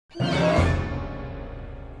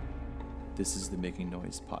This is the Making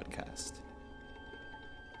Noise podcast.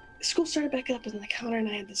 School started back up, and like Connor and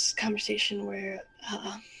I had this conversation where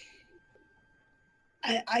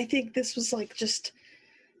I think this was like just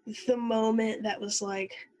the moment that was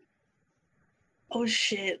like, oh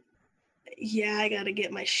shit, yeah, I gotta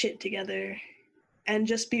get my shit together and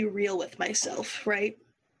just be real with myself, right?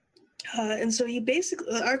 And so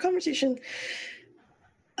our conversation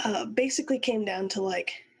basically came down to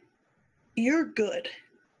like, you're good.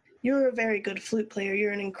 You're a very good flute player.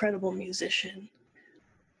 You're an incredible musician.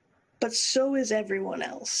 But so is everyone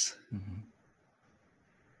else. Mm-hmm.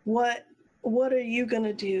 What are you going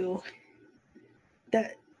to do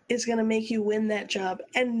that is going to make you win that job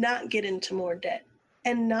and not get into more debt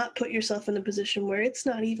and not put yourself in a position where it's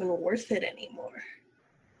not even worth it anymore?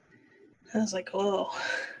 I was like, oh,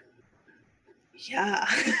 yeah,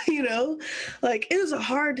 like it was a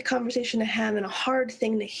hard conversation to have and a hard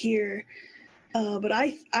thing to hear. But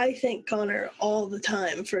I thank Connor all the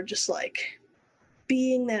time for just like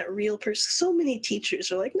being that real person. So many teachers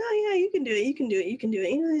are like, no, yeah, you can do it. You can do it. You can do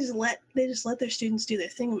it. They just let their students do their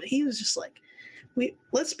thing. But he was just like,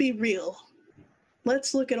 let's be real.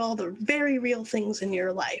 Let's look at all the very real things in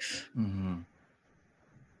your life. Mm-hmm.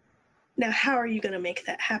 Now, how are you going to make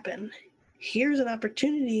that happen? Here's an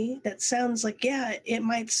opportunity that sounds like, yeah, it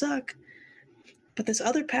might suck, but this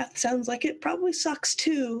other path sounds like it probably sucks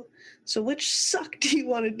too. So which suck do you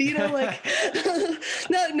want to do? Like,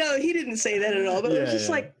 no, he didn't say that at all. But it's just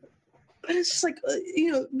like,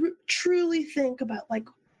 truly think about like,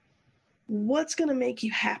 what's going to make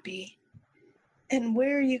you happy and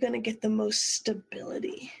where are you going to get the most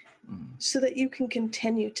stability so that you can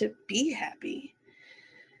continue to be happy.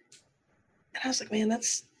 And I was like, man,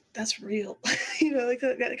 that's real. Like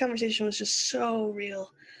that conversation was just so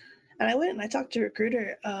real. And I went and I talked to a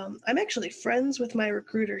recruiter. I'm actually friends with my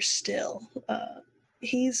recruiter still.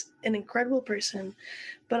 He's an incredible person.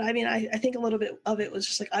 But I mean, I think a little bit of it was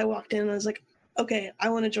just like, I walked in and I was like, okay, I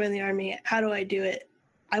want to join the Army. How do I do it?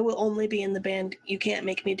 I will only be in the band. You can't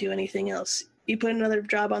make me do anything else. You put another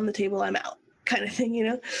job on the table, I'm out, kind of thing,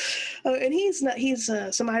 And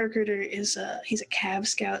so my recruiter he's a Cav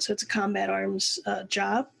Scout, so it's a combat arms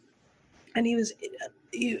job. And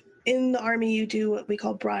in the Army, you do what we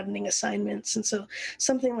call broadening assignments. And so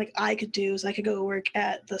something like I could do is I could go work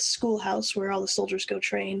at the schoolhouse where all the soldiers go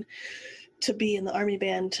train to be in the Army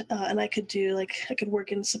band. And I could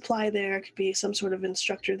work in supply there. I could be some sort of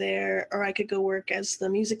instructor there, or I could go work as the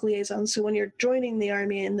music liaison. So when you're joining the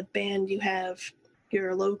Army in the band, you have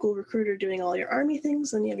your local recruiter doing all your Army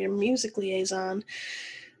things. Then you have your music liaison.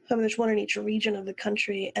 There's one in each region of the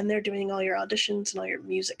country, and they're doing all your auditions and all your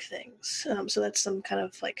music things. So that's some kind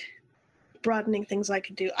of like broadening things I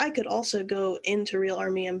could do. I could also go into real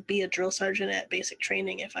Army and be a drill sergeant at basic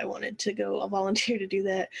training if I wanted to go volunteer to do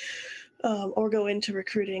that, or go into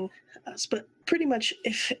recruiting. But pretty much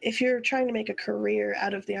if you're trying to make a career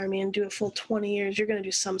out of the Army and do a full 20 years, you're going to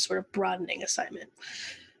do some sort of broadening assignment.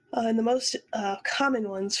 And the most common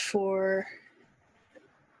ones for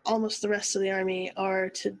almost the rest of the Army are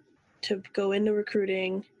to go into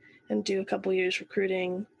recruiting and do a couple years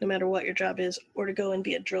recruiting, no matter what your job is, or to go and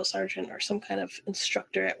be a drill sergeant or some kind of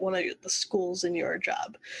instructor at one of the schools in your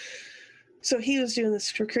job. So he was doing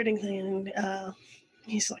this recruiting thing, and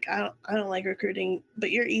he's like, I don't like recruiting, but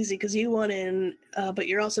you're easy because you want in, but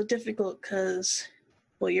you're also difficult because,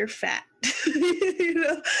 well, you're fat.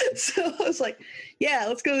 So I was like, yeah,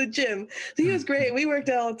 let's go to the gym. So he was great. We worked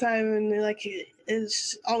out all the time, and like it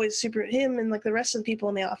was always super, him and like the rest of the people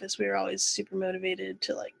in the office, we were always super motivated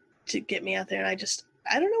to get me out there. And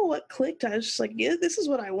I don't know what clicked. I was just like, yeah, this is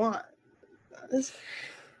what I want.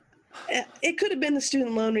 It could have been the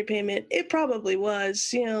student loan repayment. It probably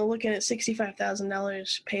was, looking at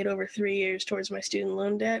 $65,000 paid over 3 years towards my student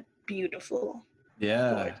loan debt. Beautiful.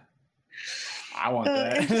 Yeah. Lord. I want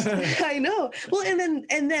that. I know. Well,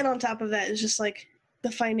 and then on top of that is just like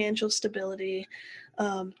the financial stability,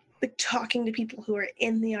 like talking to people who are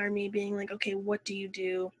in the Army, being like, okay, what do you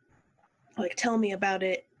do? Like, tell me about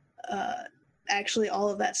it. Actually, all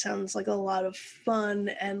of that sounds like a lot of fun,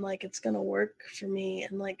 and like it's gonna work for me.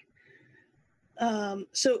 And like,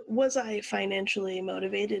 so was I financially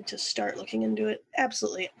motivated to start looking into it?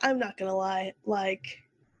 Absolutely. I'm not gonna lie. Like,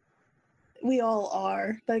 we all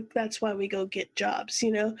are. Like, that's why we go get jobs,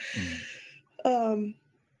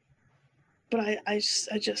 But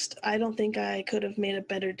I don't think I could have made a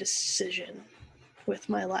better decision with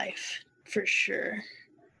my life, for sure.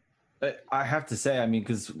 I have to say, I mean,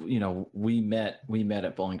 because we met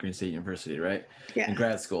at Bowling Green State University, right? Yeah. In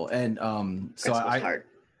grad school, and so hard.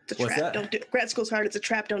 It's a What's trap. that? Don't do it. Grad school's hard. It's a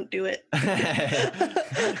trap. Don't do it.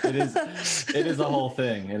 It is. It is a whole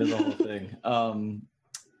thing. It is a whole thing.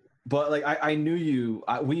 But like I knew you.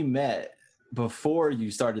 We met before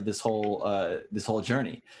you started this whole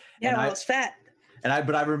journey. Yeah, And I was fat.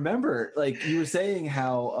 but I remember like you were saying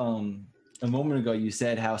how a moment ago you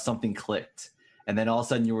said how something clicked, and then all of a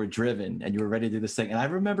sudden you were driven and you were ready to do this thing. And I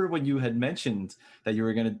remember when you had mentioned that you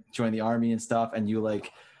were going to join the army and stuff, and you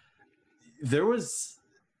like there was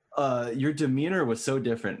your demeanor was so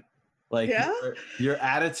different. Like Yeah? your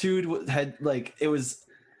attitude had like it was.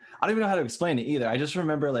 I don't even know how to explain it either. I just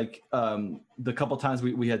remember like the couple times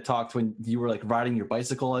we had talked when you were like riding your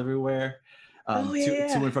bicycle everywhere Oh, yeah.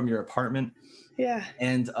 to and from your apartment. Yeah.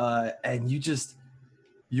 And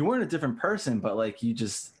you weren't a different person, but like you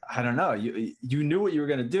just I don't know, you knew what you were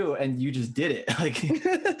gonna do and you just did it. Like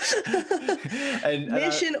and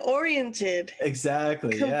mission oriented.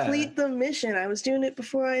 Exactly. Complete the mission. I was doing it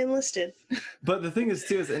before I enlisted. But the thing is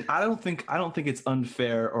too is, and I don't think it's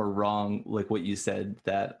unfair or wrong, like what you said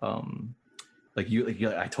that like you're like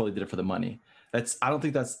I totally did it for the money. I don't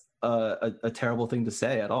think that's a terrible thing to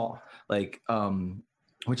say at all. Like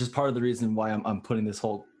which is part of the reason why I'm putting this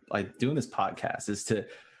whole like doing this podcast is to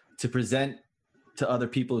present to other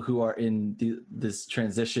people who are in this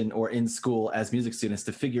transition or in school as music students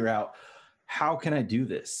to figure out how can I do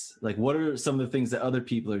this? Like, what are some of the things that other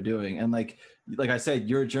people are doing? And like I said,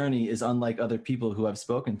 your journey is unlike other people who I've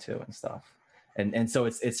spoken to and stuff. And so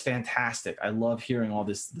it's fantastic. I love hearing all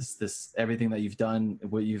this everything that you've done,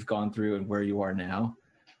 what you've gone through, and where you are now.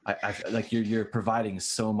 I like you're providing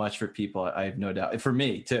so much for people. I have no doubt. For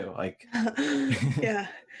me too. Like, yeah,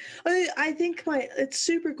 I think it's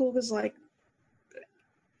super cool because like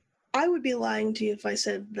I would be lying to you if I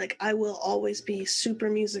said like I will always be super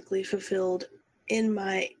musically fulfilled in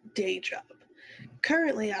my day job.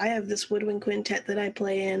 Currently, I have this woodwind quintet that I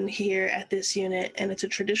play in here at this unit, and it's a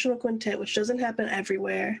traditional quintet, which doesn't happen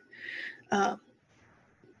everywhere.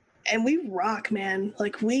 And we rock, man.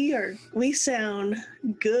 Like we sound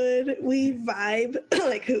good. We vibe.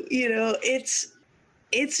 Like, you know, it's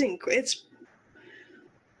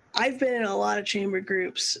I've been in a lot of chamber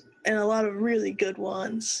groups and a lot of really good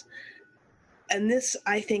ones. And this,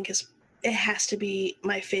 I think, it has to be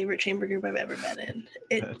my favorite chamber group I've ever been in.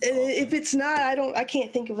 Awesome. If it's not, I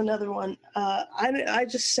can't think of another one. I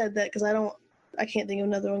just said that because I can't think of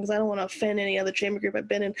another one because I don't want to offend any other chamber group I've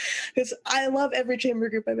been in, because I love every chamber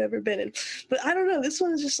group I've ever been in. But I don't know, this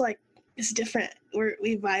one is just like, it's different.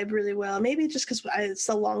 We vibe really well. Maybe just because it's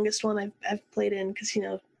the longest one I've played in, because, you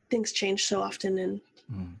know, things change so often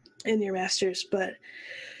in your masters. But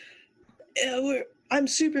I'm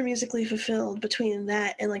super musically fulfilled between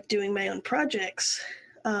that and like doing my own projects.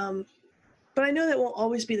 But I know that won't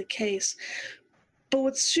always be the case. But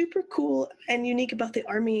what's super cool and unique about the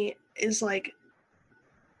Army is like,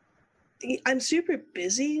 I'm super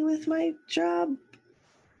busy with my job,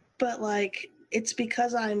 but like it's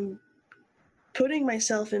because I'm putting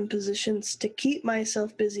myself in positions to keep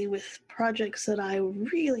myself busy with projects that I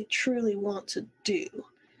really truly want to do.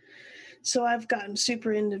 So I've gotten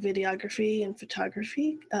super into videography and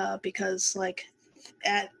photography because like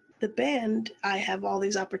at the band I have all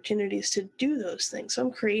these opportunities to do those things. So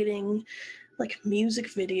I'm creating like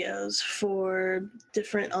music videos for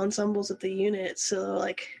different ensembles at the unit. So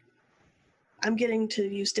like I'm getting to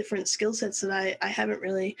use different skill sets that I haven't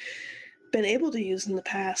really been able to use in the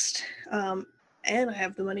past. And I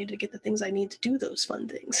have the money to get the things I need to do those fun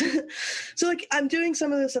things. So like I'm doing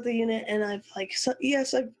some of this at the unit, and I've like,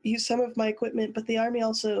 yes, I've used some of my equipment, but the Army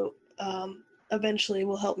also eventually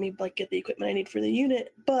will help me like get the equipment I need for the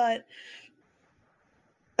unit. But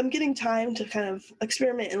I'm getting time to kind of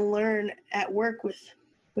experiment and learn at work with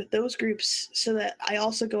those groups, so that I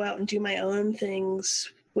also go out and do my own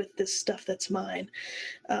things with this stuff that's mine.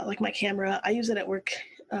 Like my camera, I use it at work,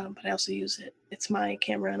 but I also use it. It's my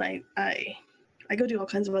camera, and I go do all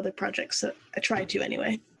kinds of other projects. So I try to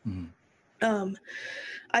anyway. Mm-hmm.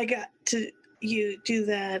 I got to do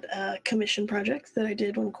that commission project that I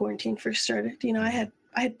did when quarantine first started. You know, I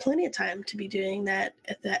had plenty of time to be doing that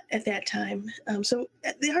at that time. So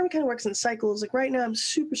the Army kind of works in cycles. Like right now, I'm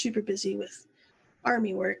super, super busy with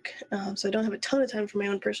Army work. So I don't have a ton of time for my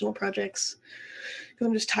own personal projects because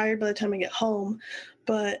I'm just tired by the time I get home.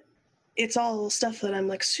 But it's all stuff that I'm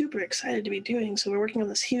like super excited to be doing. So we're working on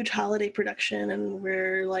this huge holiday production, and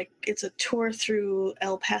we're like, it's a tour through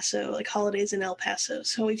El Paso, like holidays in El Paso.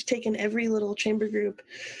 So we've taken every little chamber group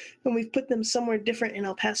and we've put them somewhere different in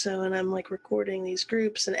El Paso, and I'm like recording these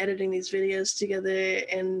groups and editing these videos together,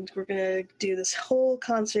 and we're gonna do this whole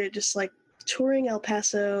concert just like touring El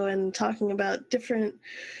Paso and talking about different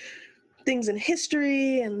things in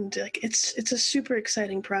history, and like it's a super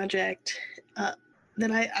exciting project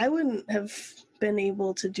that I wouldn't have been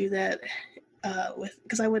able to do that with,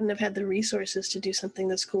 because I wouldn't have had the resources to do something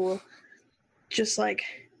that's cool just like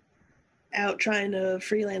out trying to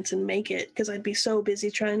freelance and make it, because I'd be so busy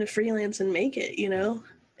trying to freelance and make it, you know.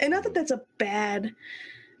 And not that that's a bad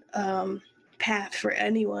path for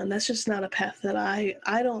anyone. That's just not a path that I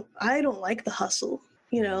don't like the hustle,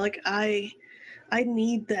 you know. Like I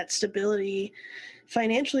need that stability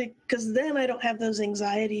financially, because then I don't have those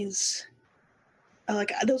anxieties.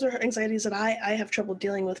 Like those are anxieties that I have trouble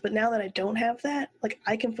dealing with. But now that I don't have that, like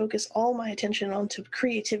I can focus all my attention onto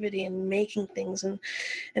creativity and making things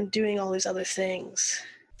and doing all these other things.